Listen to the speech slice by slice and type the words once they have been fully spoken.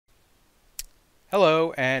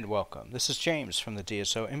Hello and welcome. This is James from the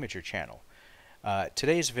DSO Imager channel.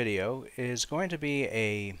 Today's video is going to be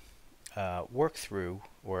a workthrough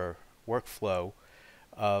or workflow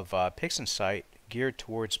of Pixinsight geared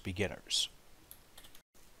towards beginners.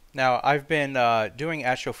 Now, I've been doing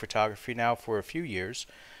astrophotography now for a few years.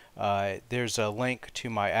 There's a link to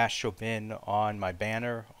my Astro bin on my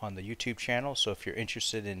banner on the YouTube channel, so if you're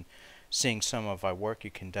interested in seeing some of my work,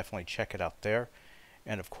 you can definitely check it out there.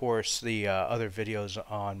 And of course the other videos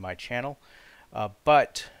on my channel.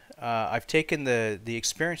 But I've taken the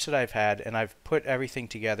experience that I've had and I've put everything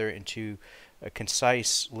together into a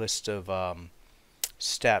concise list of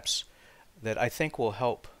steps that I think will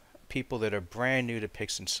help people that are brand new to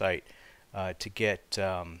Pixinsight to get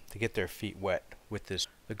their feet wet with this.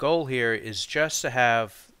 The goal here is just to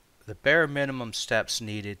have the bare minimum steps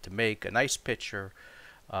needed to make a nice picture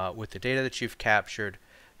with the data that you've captured,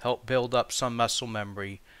 help build up some muscle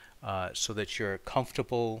memory so that you're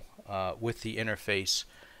comfortable with the interface,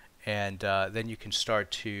 and then you can start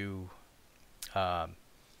to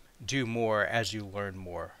do more as you learn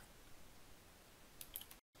more.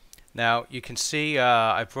 Now you can see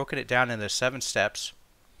I've broken it down into 7 steps.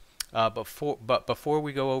 But before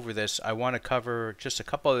we go over this, I want to cover just a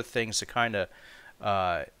couple other things to kind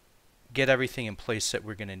of get everything in place that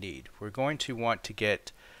we're going to need. We're going to want to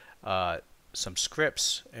get some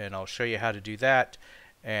scripts, and I'll show you how to do that,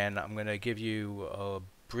 and I'm going to give you a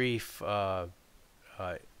brief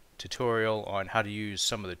tutorial on how to use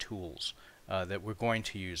some of the tools that we're going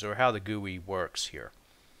to use, or how the GUI works here.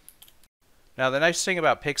 Now, the nice thing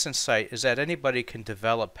about Pixinsight is that anybody can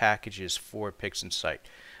develop packages for Pixinsight,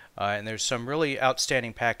 and there's some really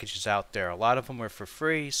outstanding packages out there. A lot of them are for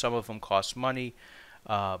free, some of them cost money,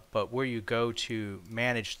 but where you go to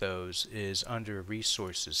manage those is under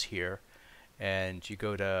resources here, and you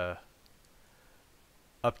go to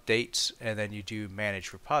updates and then you do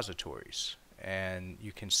manage repositories, and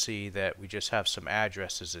you can see that we just have some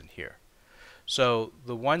addresses in here. So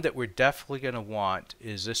the one that we're definitely going to want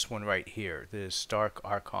is this one right here, this dark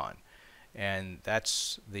Archon, and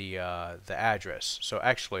that's the address. So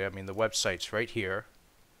actually, I mean, the website's right here,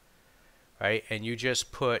 right, and you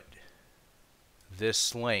just put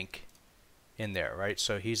this link in there, right?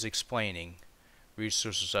 So he's explaining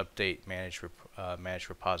resources update, manage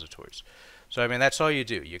repositories. So I mean, that's all you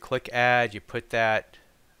do. You click add, you put that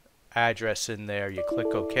address in there, you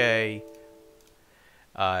click OK,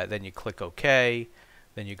 then you click OK,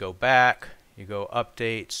 then you go back, you go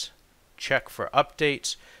updates, check for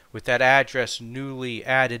updates. With that address newly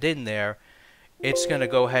added in there, it's going to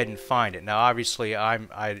go ahead and find it. Now obviously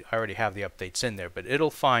I already have the updates in there, but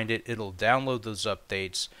it'll find it, it'll download those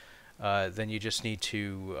updates. Then you just need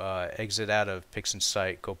to exit out of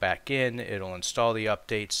Pixinsight, go back in, it'll install the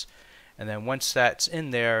updates, and then once that's in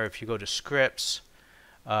there, if you go to scripts,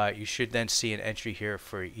 you should then see an entry here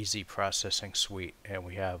for Easy Processing Suite, and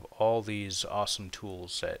we have all these awesome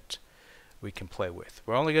tools that we can play with.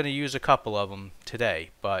 We're only going to use a couple of them today,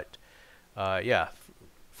 but yeah,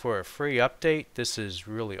 for a free update, this is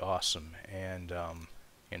really awesome. And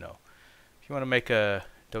you know, if you want to make a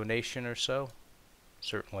donation or so,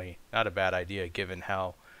 certainly not a bad idea given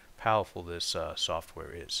how powerful this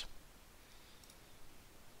software is.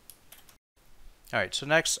 Alright, so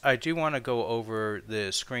next I do want to go over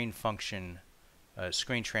the screen function,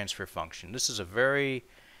 screen transfer function. This is a very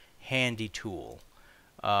handy tool,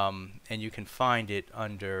 and you can find it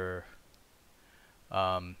under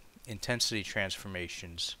intensity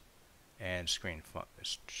transformations and screen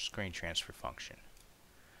transfer function.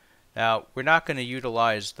 Now, we're not going to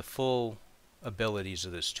utilize the full abilities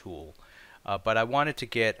of this tool, but I wanted to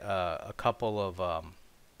get a couple of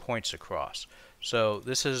points across. So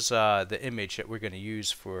this is the image that we're going to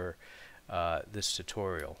use for this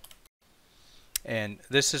tutorial, and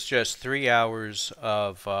this is just 3 hours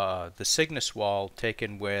of the Cygnus wall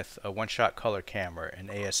taken with a one-shot color camera,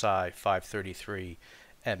 an ASI 533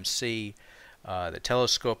 MC. The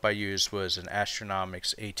telescope I used was an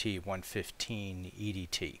Astronomics AT115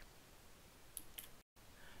 EDT.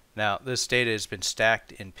 Now, this data has been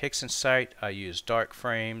stacked in Pixinsight. I used dark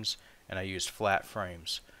frames and I used flat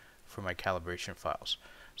frames for my calibration files.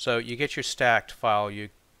 So you get your stacked file, you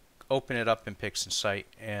open it up in Pixinsight,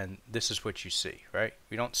 and this is what you see, right?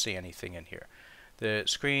 We don't see anything in here. The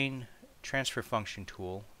screen transfer function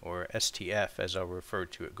tool, or STF as I'll refer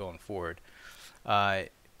to it going forward, one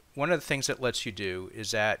of the things that lets you do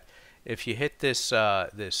is that if you hit this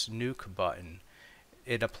this nuke button,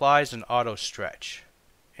 it applies an auto stretch,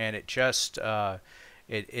 and it just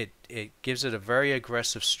it gives it a very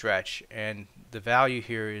aggressive stretch, and the value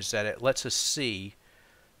here is that it lets us see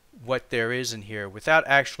what there is in here without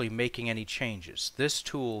actually making any changes. This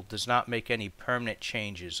tool does not make any permanent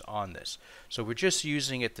changes on this. So we're just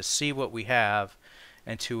using it to see what we have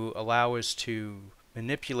and to allow us to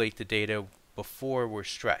manipulate the data before we're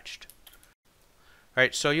stretched.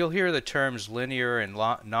 Alright, so you'll hear the terms linear and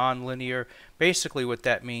non-linear. Basically what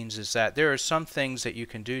that means is that there are some things that you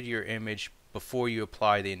can do to your image before you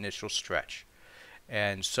apply the initial stretch.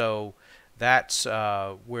 And so that's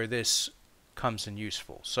where this comes in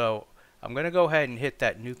useful. So I'm going to go ahead and hit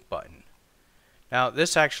that nuke button. Now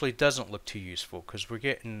this actually doesn't look too useful because we're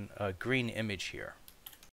getting a green image here.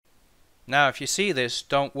 Now if you see this,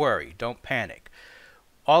 don't worry, don't panic.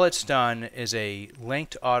 All it's done is a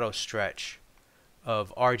linked auto stretch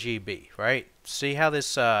of RGB, right? See how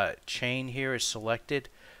this chain here is selected?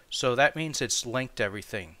 So that means it's linked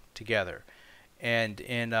everything together. And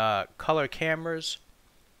in color cameras,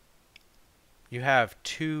 you have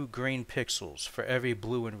 2 green pixels for every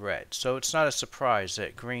blue and red. So it's not a surprise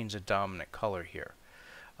that green's a dominant color here.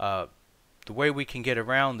 The way we can get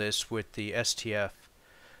around this with the STF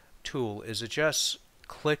tool is to just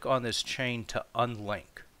click on this chain to unlink.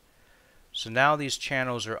 So now these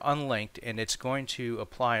channels are unlinked, and it's going to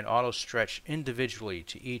apply an auto stretch individually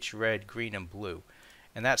to each red, green, and blue.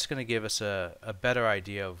 And that's going to give us a better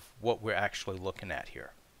idea of what we're actually looking at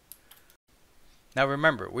here. Now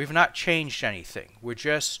remember, we've not changed anything. We're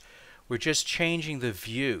just changing the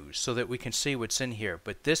view so that we can see what's in here.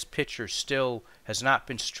 But this picture still has not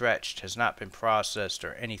been stretched, has not been processed,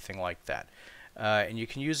 or anything like that. And you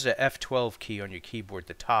can use the F12 key on your keyboard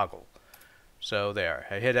to toggle. So there,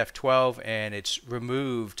 I hit F12 and it's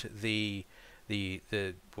removed the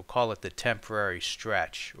we'll call it the temporary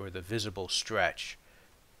stretch or the visible stretch,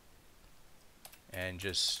 and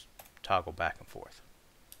just toggle back and forth.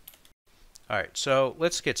 Alright, so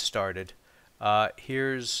let's get started.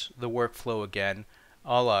 Here's the workflow again.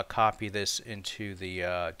 I'll copy this into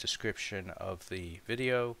the description of the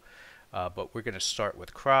video, but we're going to start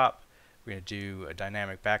with crop. We're going to do a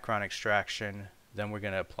dynamic background extraction. Then we're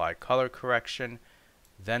going to apply color correction.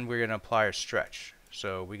 Then we're going to apply a stretch.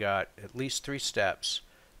 So we got at least 3 steps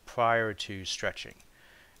prior to stretching.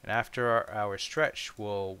 And after our stretch,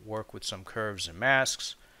 we'll work with some curves and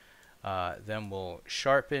masks. Then we'll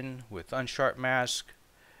sharpen with unsharp mask.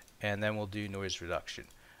 And then we'll do noise reduction.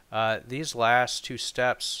 These last 2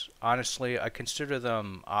 steps, honestly, I consider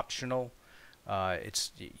them optional.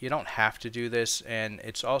 You don't have to do this. And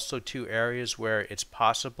it's also 2 areas where it's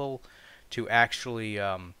possible to actually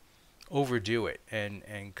overdo it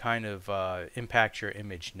and kind of impact your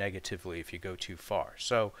image negatively if you go too far.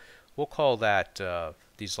 So we'll call that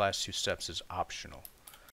these last 2 steps as optional.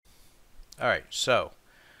 Alright, so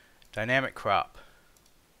dynamic crop.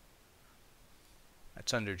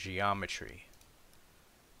 That's under geometry.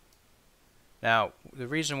 Now the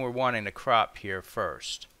reason we're wanting to crop here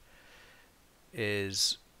first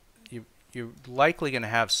is you're likely going to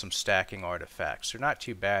have some stacking artifacts. They're not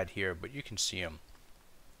too bad here, but you can see them.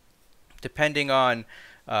 Depending on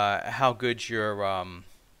how good your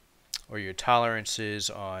or your tolerance is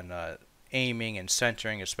on aiming and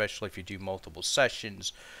centering, especially if you do multiple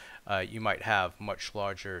sessions, you might have much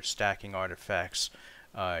larger stacking artifacts.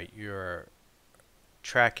 Your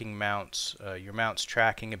tracking mounts, your mount's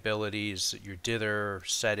tracking abilities, your dither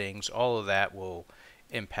settings, all of that will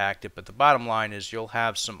impact it, but the bottom line is you'll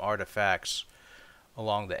have some artifacts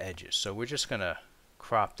along the edges. So we're just going to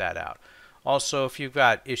crop that out. Also, if you've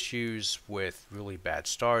got issues with really bad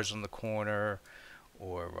stars on the corner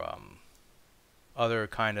or other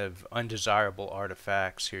kind of undesirable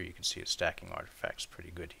artifacts, here you can see a stacking artifacts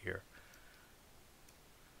pretty good here.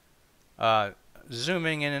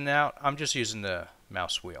 Zooming in and out, I'm just using the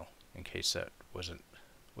mouse wheel in case that wasn't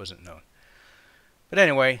known. But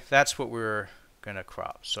anyway, that's what we're going to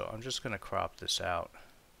crop. So I'm just going to crop this out.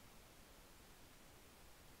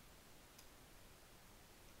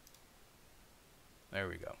 There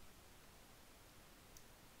we go.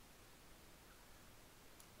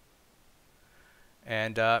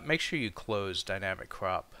 And make sure you close dynamic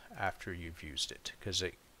crop after you've used it, because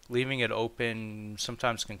leaving it open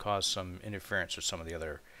sometimes can cause some interference with some of the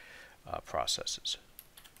other processes.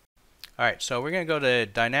 Alright, so we're going to go to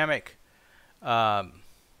dynamic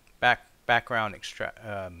background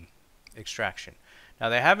extraction. Now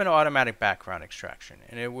they have an automatic background extraction,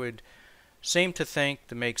 and it would seem to think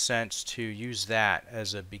to make sense to use that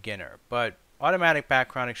as a beginner, but automatic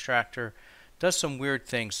background extractor does some weird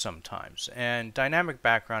things sometimes, and dynamic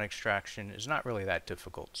background extraction is not really that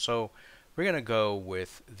difficult. So we're going to go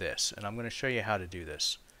with this, and I'm going to show you how to do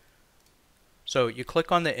this. So you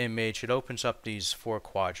click on the image, it opens up these 4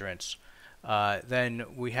 quadrants. Then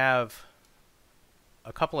we have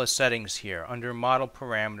a couple of settings here. Under model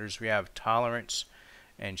parameters, we have tolerance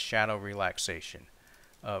and shadow relaxation.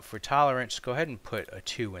 For tolerance, go ahead and put a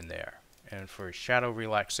 2 in there. And for shadow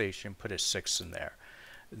relaxation, put a 6 in there.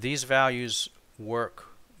 These values work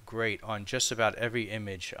great on just about every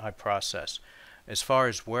image I process. As far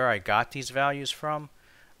as where I got these values from,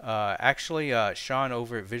 actually Sean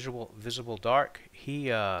over at Visible Dark,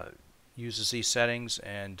 he uses these settings,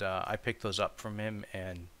 and I picked those up from him,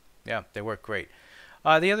 and yeah, they work great.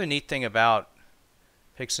 The other neat thing about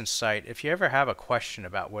Pixinsight, if you ever have a question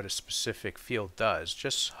about what a specific field does,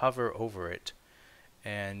 just hover over it,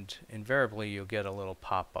 and invariably you'll get a little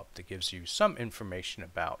pop-up that gives you some information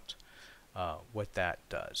about what that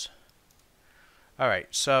does. Alright,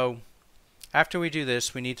 so after we do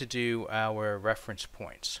this, we need to do our reference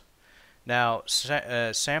points. Now,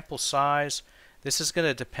 sample size, this is going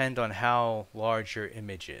to depend on how large your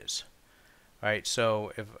image is. Right,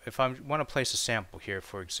 so if I want to place a sample here,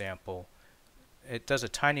 for example, it does a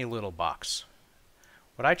tiny little box.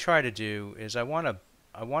 What I try to do is I want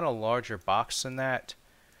a larger box than that,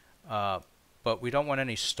 but we don't want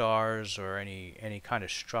any stars or any kind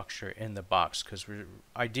of structure in the box, because we're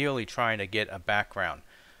ideally trying to get a background,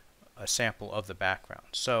 a sample of the background.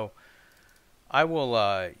 So I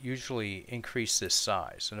will usually increase this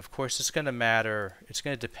size, and of course it's going to matter. It's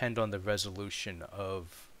going to depend on the resolution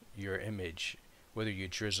of your image, whether you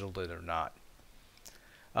drizzled it or not.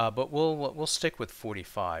 But we'll stick with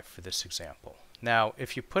 45 for this example. Now,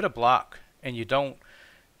 if you put a block and you don't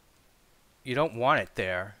want it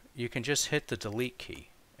there, you can just hit the delete key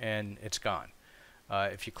and it's gone.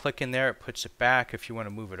 If you click in there, it puts it back. If you want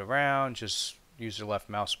to move it around, just use your left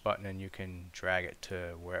mouse button and you can drag it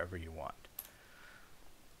to wherever you want.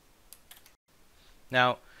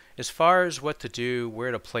 Now, as far as what to do,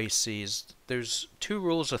 where to place these, there's 2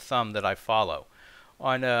 rules of thumb that I follow.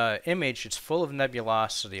 On an image, it's full of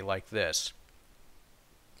nebulosity like this.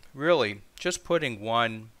 Really, just putting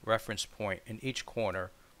one reference point in each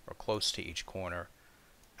corner, or close to each corner,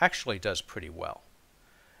 actually does pretty well.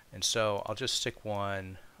 And so I'll just stick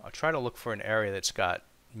one. I'll try to look for an area that's got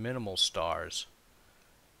minimal stars.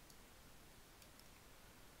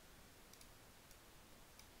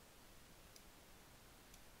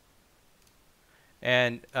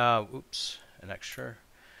 And, oops, an extra,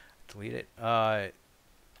 delete it.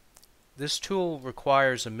 This tool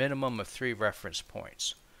requires a minimum of 3 reference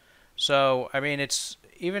points. So, I mean, it's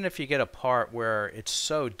even if you get a part where it's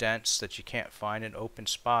so dense that you can't find an open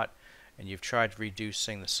spot, and you've tried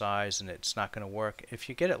reducing the size and it's not going to work, if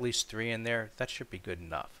you get at least 3 in there, that should be good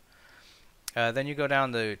enough. Then you go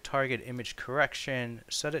down to target image correction,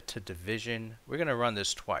 set it to division. We're going to run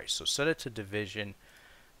this twice, so set it to division,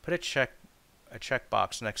 put a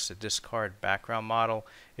checkbox next to discard background model.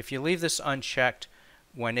 If you leave this unchecked,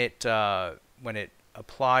 when it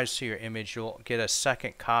applies to your image, you'll get a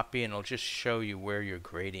second copy and it'll just show you where your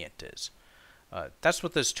gradient is. That's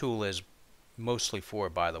what this tool is mostly for,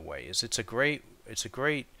 by the way. It's a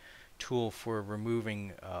great tool for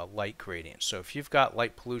removing light gradients. So if you've got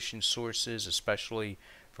light pollution sources, especially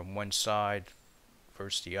from one side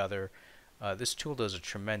versus the other, this tool does a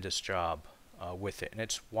tremendous job with it, and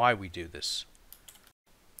it's why we do this.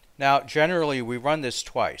 Now, generally, we run this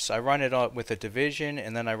twice. I run it with a division,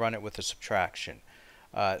 and then I run it with a subtraction.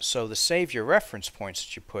 So to save your reference points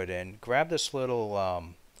that you put in, grab this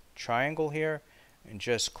little triangle here, and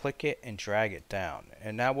just click it and drag it down.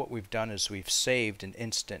 And now what we've done is we've saved an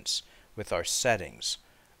instance with our settings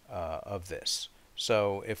of this.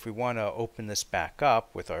 So if we want to open this back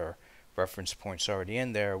up with our reference points already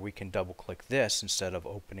in there, we can double click this instead of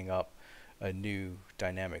opening up a new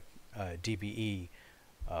dynamic DBE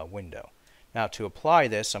window. Now to apply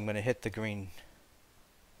this, I'm going to hit the green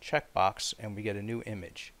checkbox and we get a new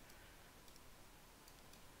image.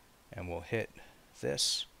 And we'll hit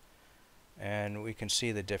this and we can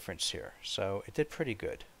see the difference here. So it did pretty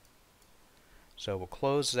good. So we'll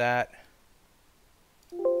close that.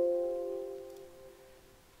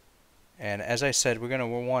 And as I said, we're going to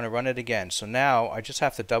want to run it again. So now I just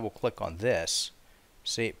have to double click on this.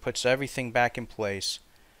 See, it puts everything back in place.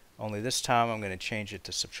 Only this time I'm going to change it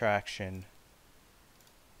to subtraction.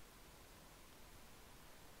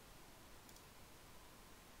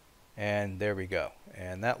 And there we go.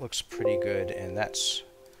 And that looks pretty good, and that's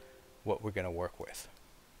what we're going to work with.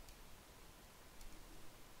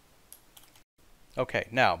 Okay,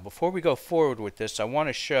 now before we go forward with this, I want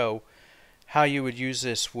to show how you would use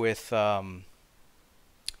this with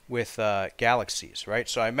galaxies, right?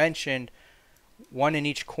 So I mentioned one in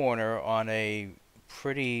each corner on a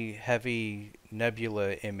pretty heavy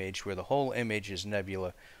nebula image where the whole image is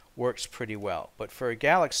nebula works pretty well. But for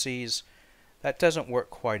galaxies, that doesn't work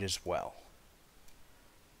quite as well.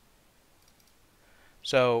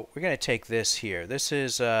 So we're going to take this here. This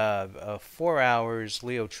is a 4 hours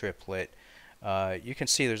Leo triplet. You can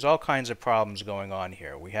see there's all kinds of problems going on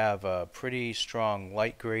here. We have a pretty strong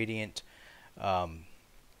light gradient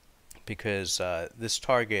because this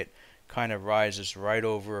target kind of rises right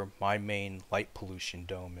over my main light pollution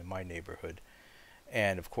dome in my neighborhood.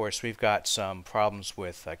 And of course we've got some problems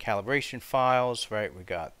with calibration files, right? We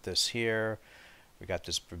got this here. We got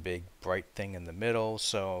this big bright thing in the middle,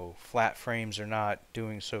 so flat frames are not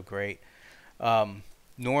doing so great.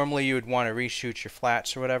 Normally you would want to reshoot your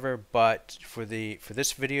flats or whatever, but for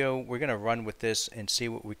this video we're going to run with this and see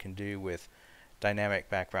what we can do with dynamic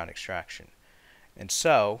background extraction. And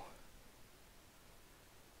so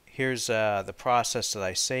here's the process that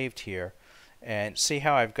I saved here, and see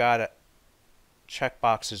how I've got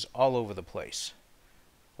checkboxes all over the place,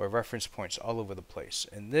 or reference points all over the place.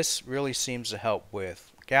 And this really seems to help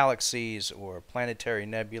with galaxies or planetary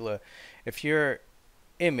nebula. If your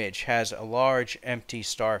image has a large empty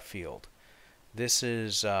star field, this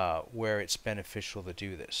is where it's beneficial to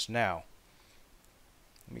do this. Now,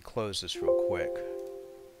 let me close this real quick.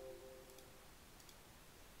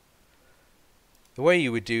 The way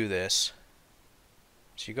you would do this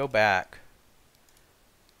is you go back,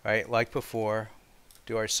 right, like before,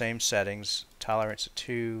 do our same settings, tolerance at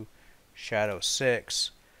 2, shadow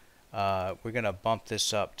 6. We're going to bump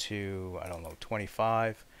this up to, I don't know,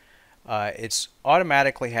 25. It's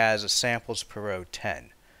automatically has a samples per row 10.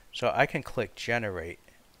 So I can click generate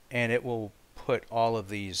and it will put all of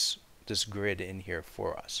this grid in here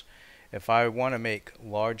for us. If I want to make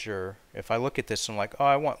larger, if I look at this and I'm like, oh,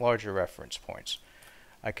 I want larger reference points,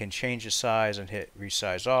 I can change the size and hit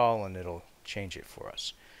resize all and it'll change it for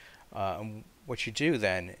us. What you do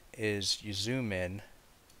then is you zoom in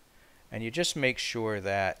and you just make sure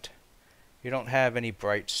that you don't have any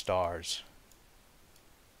bright stars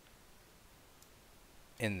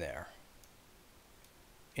in there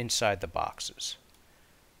inside the boxes.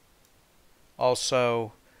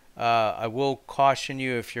 Also, I will caution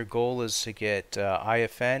you, if your goal is to get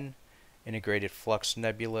IFN, integrated flux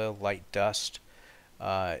nebula, light dust,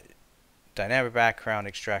 dynamic background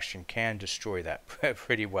extraction can destroy that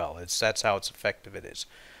pretty well. That's how effective it is.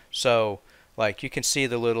 So, like, you can see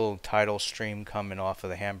the little tidal stream coming off of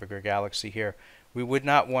the hamburger galaxy here. We would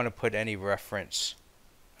not want to put any reference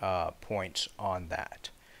points on that.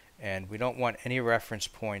 And we don't want any reference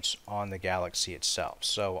points on the galaxy itself.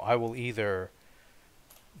 So I will either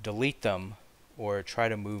delete them or try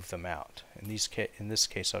to move them out. In this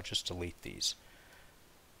case, I'll just delete these.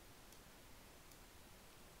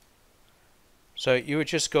 So you would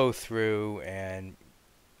just go through and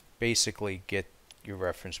basically get your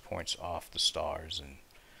reference points off the stars and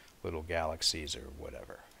little galaxies or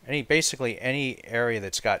whatever. Basically any area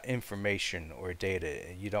that's got information or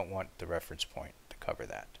data, you don't want the reference point to cover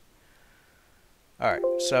that. Alright,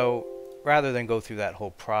 so rather than go through that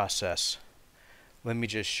whole process, let me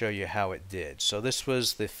just show you how it did. So this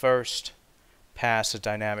was the first pass of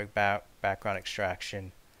dynamic background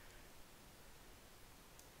extraction.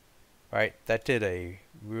 Right, that did a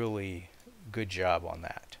really good job on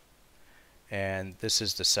that. And this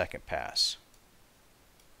is the second pass.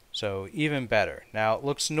 So even better. Now it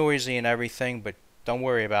looks noisy and everything, but don't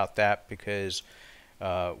worry about that because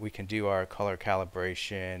we can do our color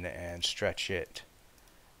calibration and stretch it,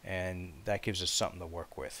 and that gives us something to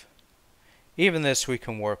work with. Even this we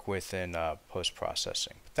can work with in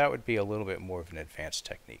post-processing, but that would be a little bit more of an advanced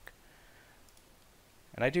technique.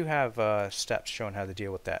 And I do have steps showing how to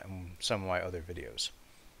deal with that in some of my other videos.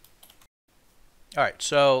 Alright,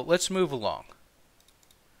 so let's move along.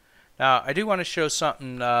 Now I do want to show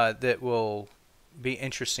something that will be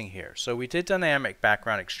interesting here. So we did dynamic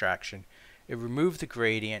background extraction. It removed the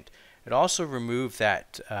gradient. It also removed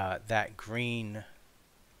that green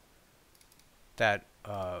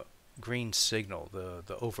green signal,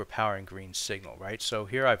 the overpowering green signal, right? So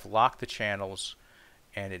here I've locked the channels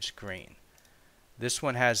and it's green. This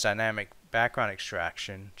one has dynamic background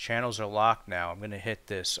extraction. Channels are locked now. I'm going to hit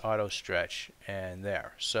this auto stretch and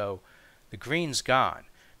there. So the green's gone.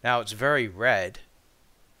 Now it's very red,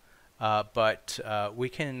 but we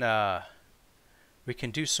can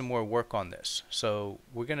do some more work on this. So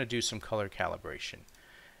we're going to do some color calibration.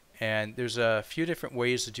 And there's a few different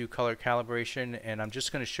ways to do color calibration, and I'm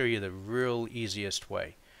just going to show you the real easiest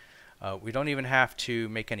way. We don't even have to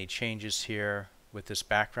make any changes here with this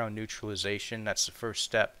background neutralization. That's the first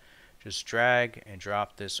step. Just drag and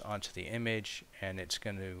drop this onto the image and it's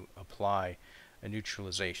going to apply a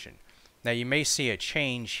neutralization. Now you may see a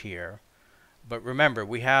change here But remember,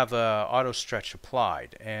 we have auto stretch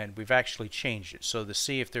applied, and we've actually changed it. So to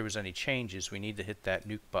see if there was any changes, we need to hit that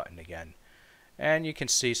nuke button again. And you can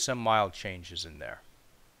see some mild changes in there.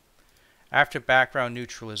 After background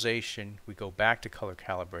neutralization, we go back to color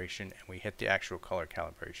calibration and we hit the actual color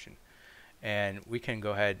calibration. And we can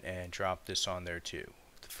go ahead and drop this on there too.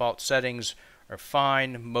 Default settings are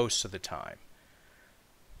fine most of the time.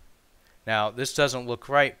 Now this doesn't look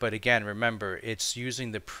right, but again, remember, it's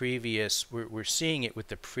using the previous, we're seeing it with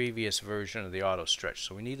the previous version of the auto stretch,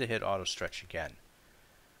 so we need to hit auto stretch again.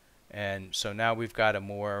 And so now we've got a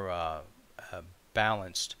more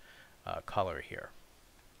balanced color here.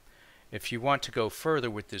 If you want to go further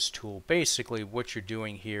with this tool, basically what you're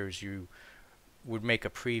doing here is you would make a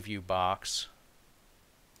preview box,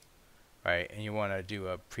 right? And you want to do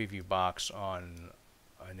a preview box on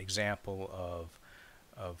an example of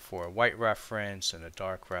for a white reference and a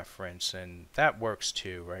dark reference, and that works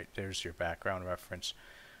too, right? There's your background reference.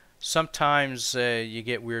 Sometimes you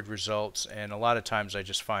get weird results, and a lot of times I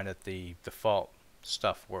just find that the default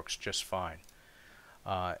stuff works just fine.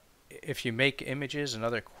 If you make images,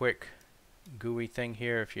 another quick GUI thing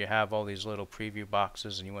here, if you have all these little preview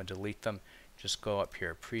boxes and you want to delete them, just go up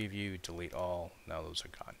here, preview, delete all. Now those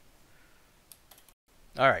are gone.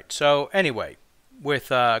 Alright, so anyway, with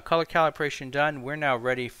color calibration done, we're now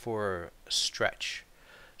ready for stretch.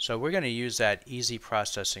 So we're going to use that easy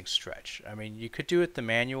processing stretch. I mean, you could do it the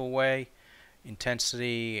manual way,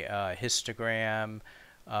 intensity, histogram,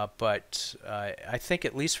 but I think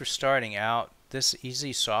at least for starting out, this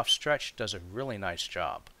easy soft stretch does a really nice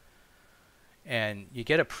job. And you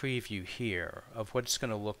get a preview here of what it's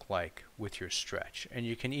going to look like with your stretch. And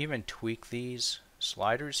you can even tweak these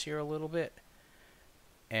sliders here a little bit,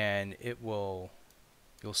 and it will,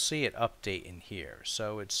 you'll see it update in here.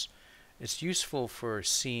 So it's useful for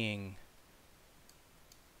seeing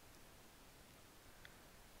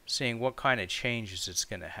what kind of changes it's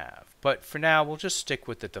going to have. But for now, we'll just stick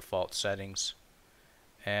with the default settings,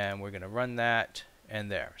 and we're going to run that,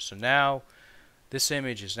 and there. So now this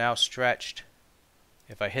image is now stretched.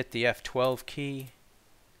 If I hit the F12 key,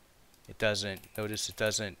 it doesn't, notice it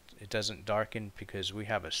doesn't darken because we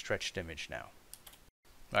have a stretched image now.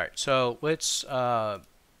 Alright, so let's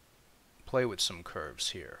play with some curves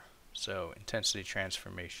here. So intensity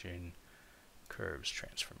transformation, curves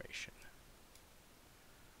transformation.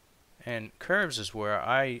 And curves is where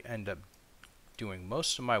I end up doing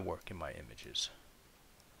most of my work in my images.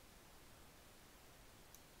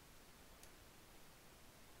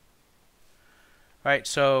 Alright,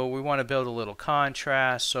 so we want to build a little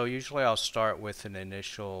contrast, so usually I'll start with an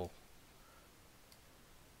initial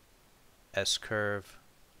S-curve.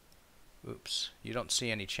 Oops, you don't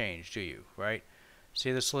see any change, do you? Right?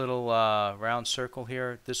 See this little round circle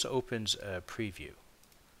here? This opens a preview.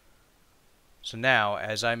 So now,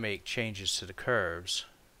 as I make changes to the curves,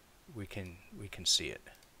 we can see it.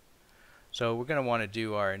 So we're going to want to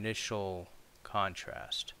do our initial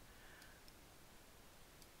contrast.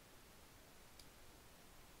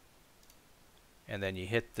 And then you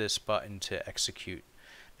hit this button to execute.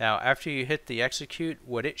 Now after you hit the execute,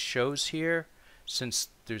 what it shows here, since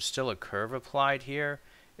there's still a curve applied here,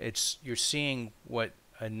 you're seeing what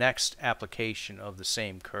a next application of the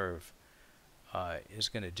same curve is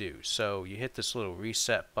going to do. So you hit this little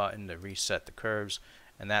reset button to reset the curves,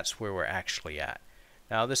 and that's where we're actually at.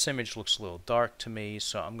 Now this image looks a little dark to me,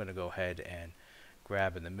 so I'm going to go ahead and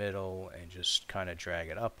grab in the middle and just kind of drag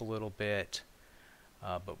it up a little bit,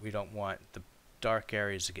 but we don't want the dark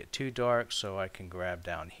areas to get too dark, so I can grab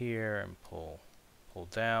down here and pull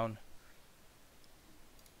down.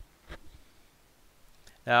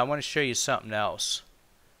 Now I want to show you something else.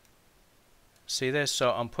 See this? So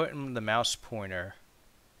I'm putting the mouse pointer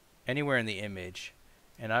anywhere in the image,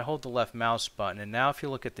 and I hold the left mouse button, and now if you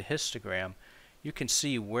look at the histogram, you can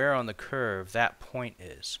see where on the curve that point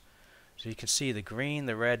is. So you can see the green,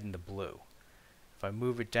 the red, and the blue. If I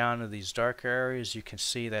move it down to these darker areas, you can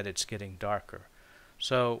see that it's getting darker.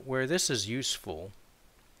 So where this is useful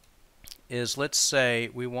is, let's say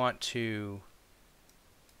we want to,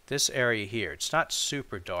 this area here, it's not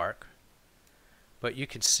super dark, but you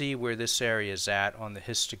can see where this area is at on the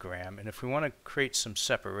histogram, and if we want to create some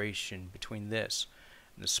separation between this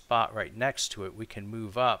and the spot right next to it, we can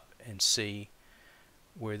move up and see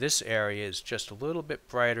where this area is just a little bit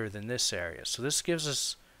brighter than this area. So this gives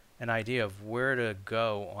us an idea of where to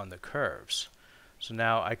go on the curves. So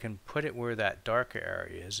now I can put it where that darker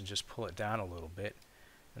area is and just pull it down a little bit,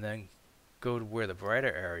 and then go to where the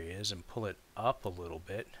brighter area is and pull it up a little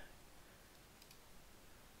bit,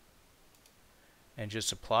 and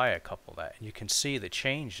just apply a couple of that. And you can see the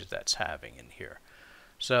changes that's having in here.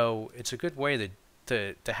 So it's a good way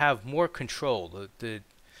to have more control. The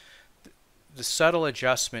subtle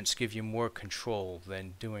adjustments give you more control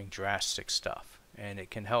than doing drastic stuff, and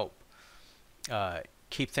it can help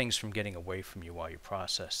keep things from getting away from you while you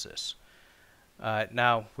process this.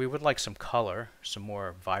 Now we would like some color, some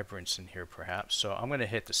more vibrance in here perhaps, so I'm going to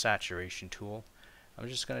hit the saturation tool. I'm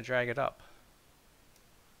just going to drag it up.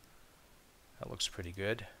 That looks pretty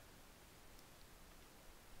good.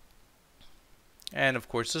 And of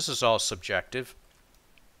course this is all subjective.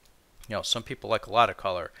 You know, some people like a lot of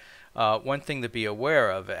color. One thing to be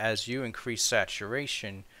aware of, as you increase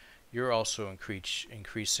saturation, you're also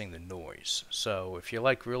increasing the noise. So if you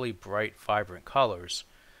like really bright, vibrant colors,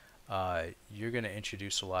 you're going to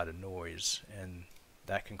introduce a lot of noise, and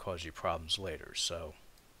that can cause you problems later. So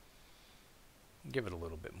give it a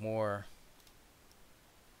little bit more.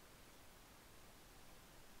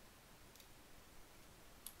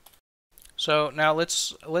 So now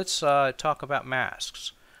let's talk about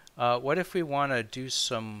masks. What if we want to do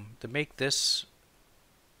to make this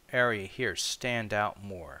area here stand out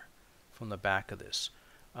more from the back of this?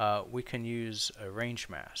 We can use a range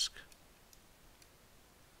mask.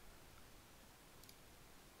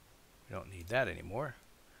 We don't need that anymore.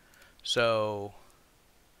 So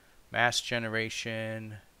mask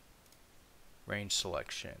generation, range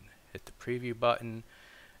selection. Hit the preview button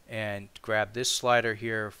and grab this slider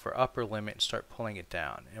here for upper limit and start pulling it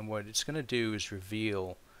down. And what it's going to do is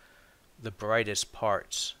reveal the brightest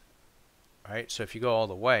parts. Right? So if you go all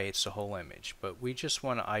the way, it's the whole image. But we just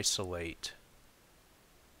want to isolate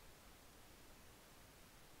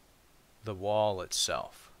the wall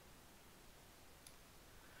itself.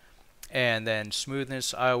 And then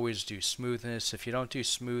smoothness, I always do smoothness. If you don't do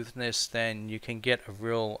smoothness, then you can get a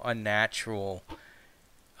real unnatural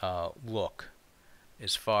look,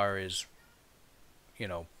 as far as, you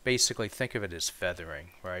know, basically think of it as feathering,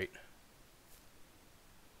 right?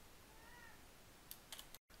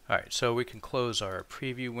 Alright, so we can close our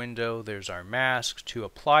preview window. There's our mask. To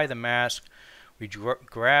apply the mask, we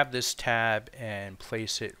grab this tab and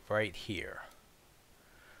place it right here.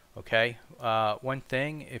 Okay, one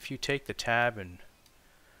thing, if you take the tab and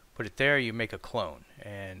put it there, you make a clone,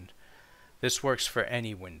 and this works for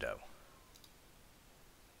any window.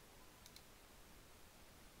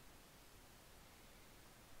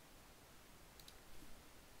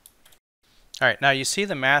 Alright, now you see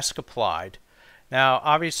the mask applied. Now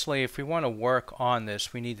obviously if we want to work on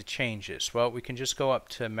this, we need to change this. Well, we can just go up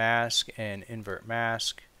to mask and invert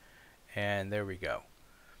mask, and there we go.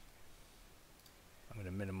 I'm going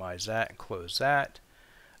to minimize that and close that.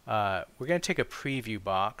 We're going to take a preview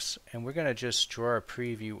box and we're going to just draw a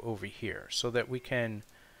preview over here so that we can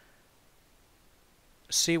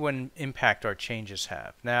see what impact our changes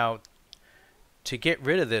have. Now to get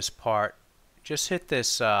rid of this part, just hit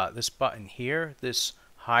this this button here. This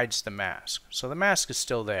hides the mask. So the mask is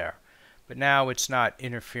still there, but now it's not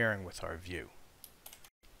interfering with our view.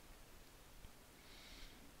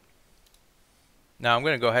 Now I'm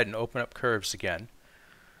going to go ahead and open up curves again.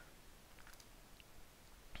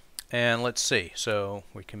 And let's see, so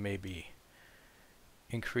we can maybe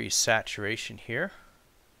increase saturation here.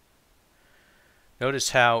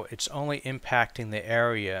 Notice how it's only impacting the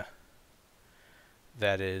area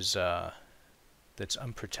that is that's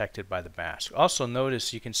unprotected by the mask. Also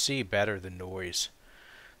notice you can see better the noise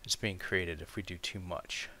that's being created if we do too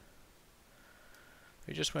much.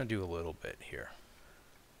 We just want to do a little bit here.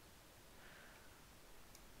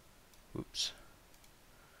 Oops.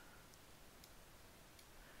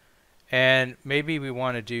 And maybe we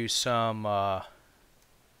want to do some more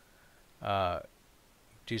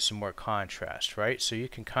contrast, right? So you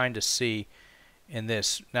can kind of see in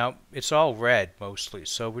this. Now it's all red mostly,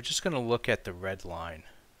 so we're just going to look at the red line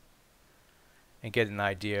and get an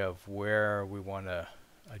idea of where we want to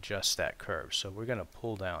adjust that curve. So we're going to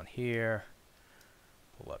pull down here,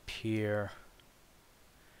 pull up here,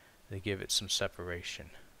 to give it some separation.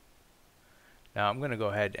 Now I'm going to go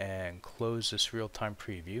ahead and close this real-time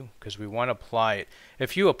preview because we want to apply it.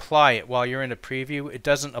 If you apply it while you're in a preview, it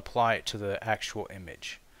doesn't apply it to the actual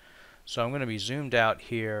image. So I'm going to be zoomed out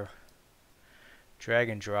here, drag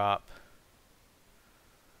and drop,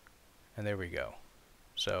 and there we go.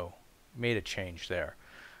 So made a change there.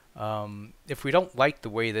 If we don't like the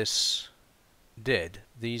way this did,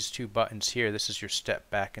 these two buttons here, this is your step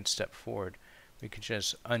back and step forward, we can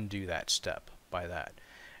just undo that step by that.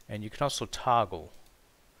 And you can also toggle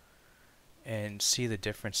and see the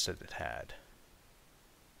difference that it had.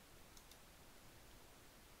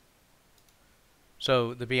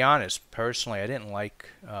 So to be honest, personally, I didn't like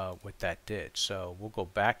what that did. So we'll go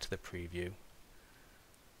back to the preview.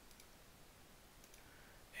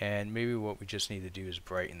 And maybe what we just need to do is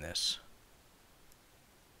brighten this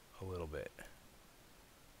a little bit.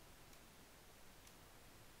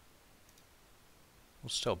 We'll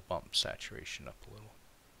still bump saturation up a little.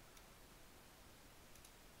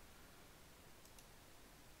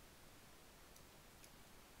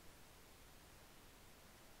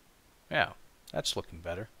 Yeah, that's looking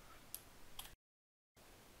better.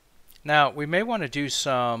 Now, we may want to do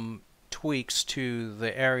some tweaks to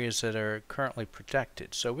the areas that are currently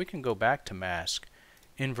protected. So we can go back to mask,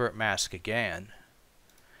 invert mask again,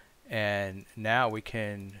 and now we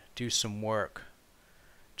can do some work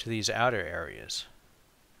to these outer areas.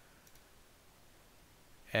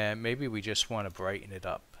 And maybe we just want to brighten it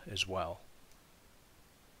up as well.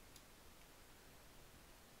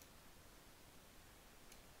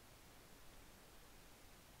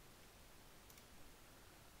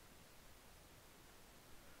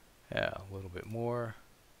 Yeah, a little bit more.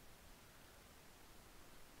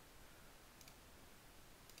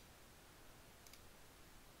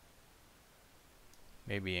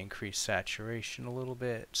 Maybe increase saturation a little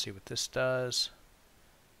bit, see what this does.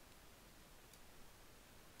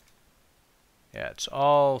 Yeah, it's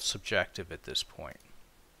all subjective at this point.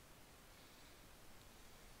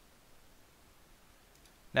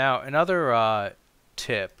 Now, another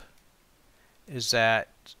tip is that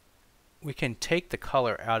we can take the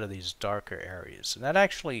color out of these darker areas, and that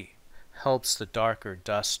actually helps the darker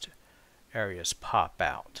dust areas pop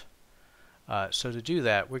out. So to do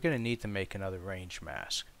that, we're going to need to make another range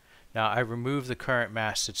mask. Now, I removed the current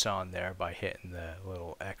mask that's on there by hitting the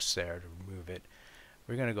little X there to remove it.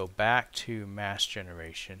 We're going to go back to mask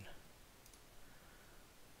generation,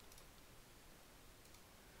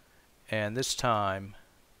 and this time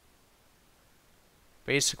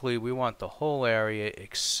basically we want the whole area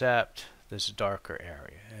except this darker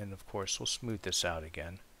area, and of course we'll smooth this out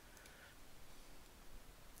again.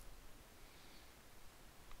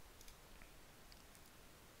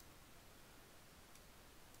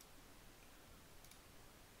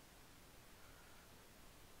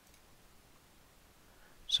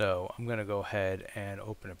 So I'm going to go ahead and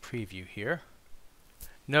open a preview here.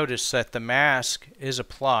 Notice that the mask is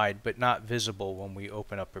applied but not visible when we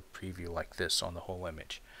open up a preview like this on the whole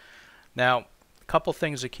image. Now, a couple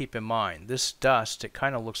things to keep in mind. This dust, it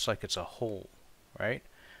kind of looks like it's a hole, right?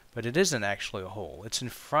 But it isn't actually a hole. It's in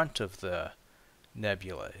front of the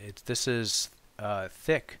nebula. This is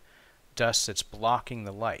thick dust that's blocking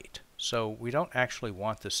the light. So we don't actually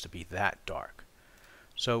want this to be that dark.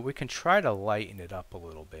 So we can try to lighten it up a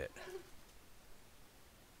little bit.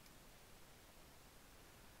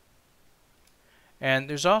 And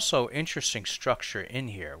there's also interesting structure in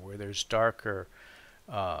here where there's darker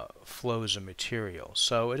flows of material.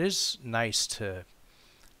 So it is nice to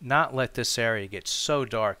not let this area get so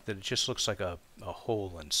dark that it just looks like a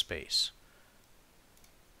hole in space.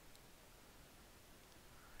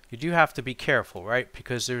 You do have to be careful, right?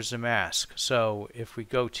 Because there's a mask. So if we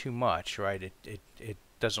go too much, right, it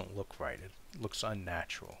doesn't look right. It looks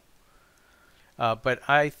unnatural. But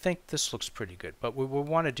I think this looks pretty good. But what we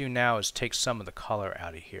want to do now is take some of the color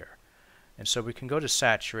out of here. And so we can go to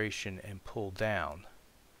saturation and pull down.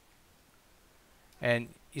 And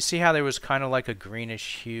you see how there was kind of like a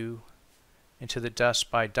greenish hue into the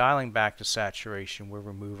dust? By dialing back to saturation, we're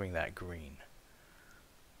removing that green.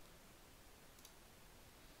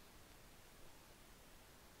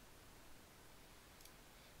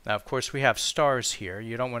 Now, of course, we have stars here.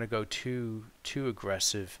 You don't want to go too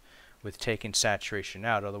aggressive with taking saturation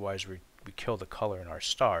out, otherwise we kill the color in our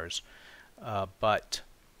stars. But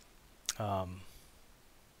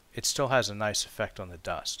it still has a nice effect on the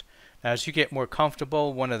dust. Now, as you get more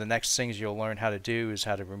comfortable, one of the next things you'll learn how to do is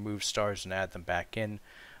how to remove stars and add them back in.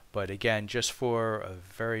 But again, just for a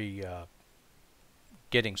very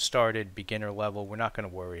getting started, beginner level, we're not going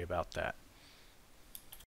to worry about that.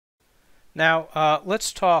 Now,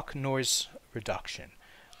 let's talk noise reduction.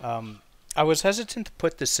 I was hesitant to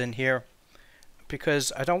put this in here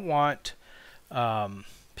because I don't want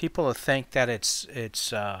people to think that it's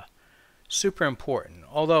super important.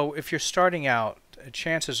 Although, if you're starting out,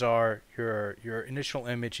 chances are your initial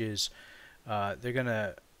images they're going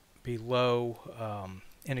to be low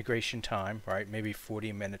integration time, right? Maybe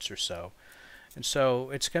 40 minutes or so. And so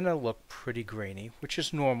it's going to look pretty grainy, which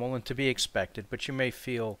is normal and to be expected, but you may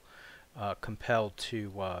feel compelled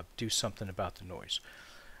to do something about the noise.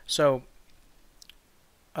 So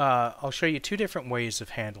I'll show you two different ways of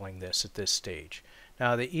handling this at this stage.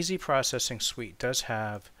 Now, the Easy Processing Suite does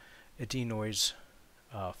have a denoise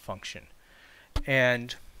function,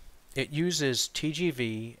 and it uses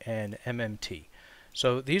TGV and MMT.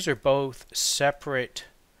 So these are both separate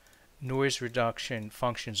noise reduction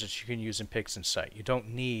functions that you can use in Pixinsight. You don't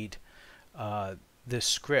need this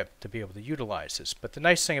script to be able to utilize this. But the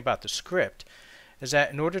nice thing about the script is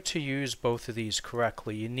that in order to use both of these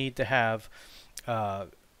correctly, you need to have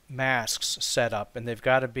masks set up, and they've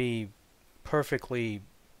got to be perfectly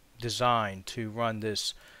designed to run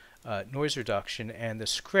this noise reduction, and the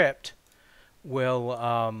script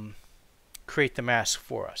will create the mask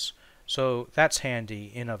for us. So that's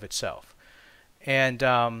handy in of itself. And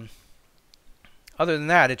other than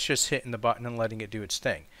that, it's just hitting the button and letting it do its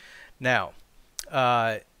thing. Now,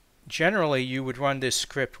 generally you would run this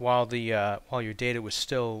script while your data was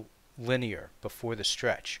still linear before the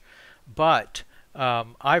stretch, but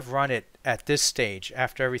I've run it at this stage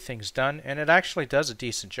after everything's done, and it actually does a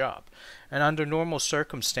decent job. And under normal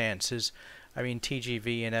circumstances, I mean,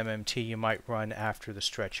 TGV and MMT you might run after the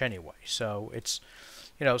stretch anyway. So it's,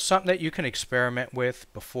 you know, something that you can experiment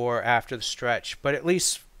with before, after the stretch, but at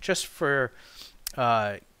least just for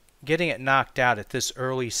getting it knocked out at this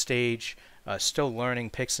early stage, still learning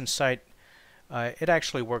Pixinsight, it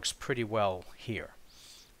actually works pretty well here.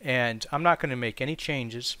 And I'm not going to make any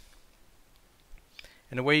changes.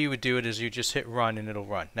 And the way you would do it is you just hit run and it'll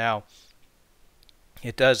run. Now,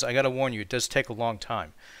 it does, I got to warn you, it does take a long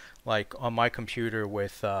time. Like on my computer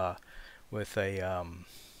with a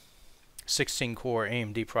 16-core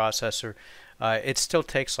AMD processor, it still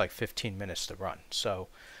takes like 15 minutes to run. So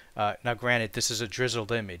now granted, this is a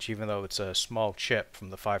drizzled image, even though it's a small chip from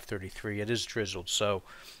the 533, it is drizzled, so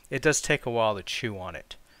it does take a while to chew on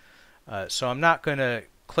it. So I'm not going to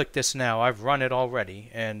click this now. I've run it already,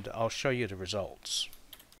 and I'll show you the results.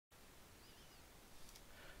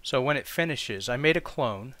 So when it finishes, I made a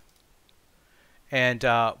clone, and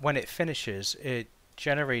when it finishes, it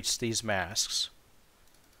generates these masks.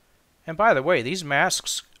 And by the way, these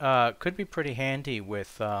masks could be pretty handy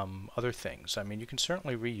with other things. I mean, you can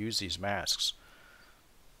certainly reuse these masks.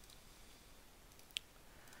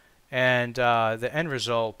 And the end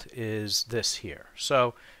result is this here.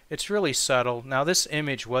 So it's really subtle. Now this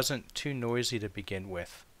image wasn't too noisy to begin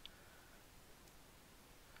with.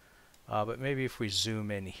 But maybe if we zoom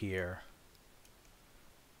in here.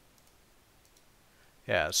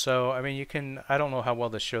 Yeah, so I mean you can, I don't know how well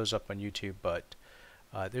this shows up on YouTube, but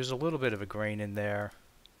there's a little bit of a grain in there,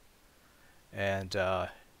 and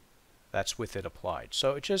that's with it applied.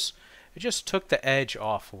 So it just took the edge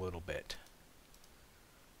off a little bit.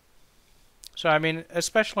 So I mean,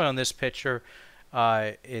 especially on this picture,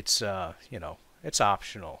 it's you know, it's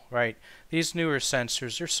optional, right? These newer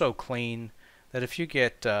sensors are so clean that if you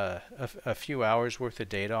get a few hours worth of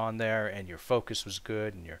data on there and your focus was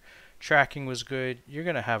good and your tracking was good, you're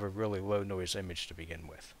going to have a really low noise image to begin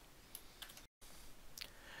with.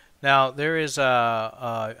 Now there is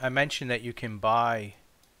I mentioned that you can buy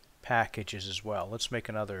packages as well. Let's make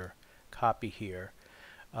another copy here.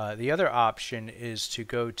 The other option is to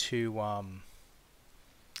go to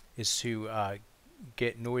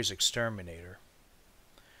get NoiseXterminator.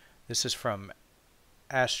 This is from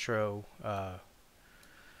Astro,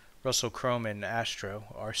 Russell Croman Astro,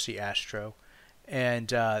 RC-Astro,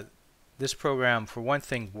 and this program, for one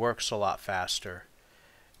thing, works a lot faster.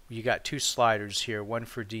 You got two sliders here, one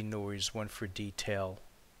for denoise, one for detail,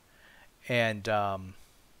 and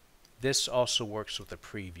this also works with a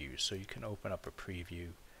preview, so you can open up a preview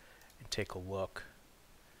and take a look,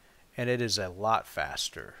 and it is a lot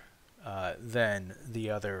faster than the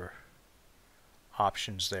other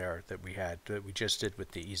options there that we just did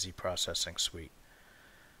with the Easy Processing Suite.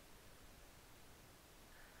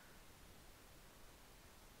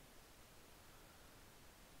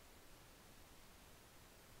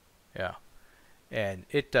 Yeah, and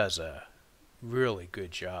it does a really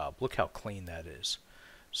good job. Look how clean that is.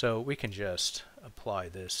 So we can just apply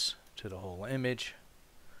this to the whole image.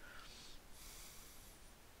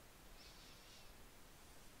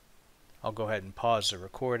 I'll go ahead and pause the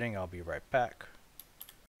recording. I'll be right back.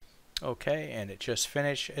 Okay, and it just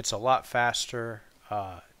finished. It's a lot faster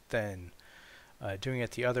than doing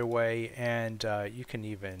it the other way, and you can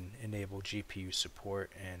even enable GPU support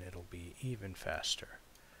and it'll be even faster.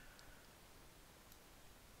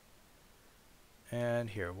 And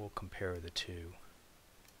here we'll compare the two.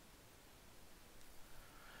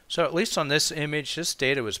 So at least on this image, this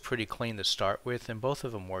data was pretty clean to start with, and both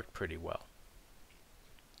of them worked pretty well.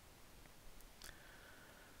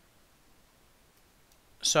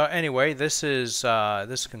 So anyway, this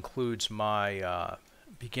concludes my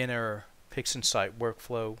beginner Pixinsight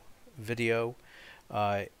workflow video.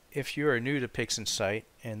 If you are new to Pixinsight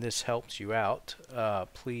and this helped you out,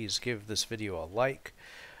 please give this video a like.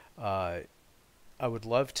 I would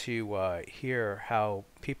love to hear how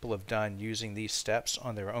people have done using these steps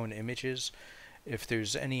on their own images. If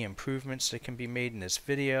there's any improvements that can be made in this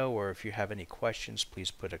video, or if you have any questions,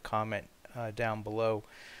 please put a comment down below.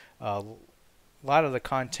 A lot of the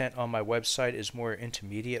content on my website is more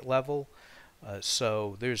intermediate level,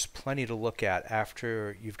 so there's plenty to look at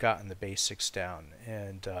after you've gotten the basics down.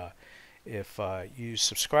 And if you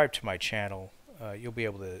subscribe to my channel, you'll be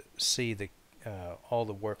able to see all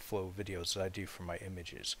the workflow videos that I do for my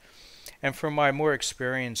images. And for my more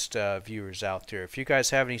experienced viewers out there, if you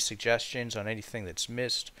guys have any suggestions on anything that's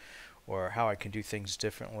missed or how I can do things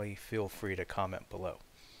differently, feel free to comment below.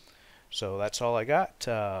 So that's all I got.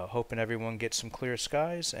 Hoping everyone gets some clear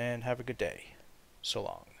skies, and have a good day. So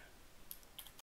long.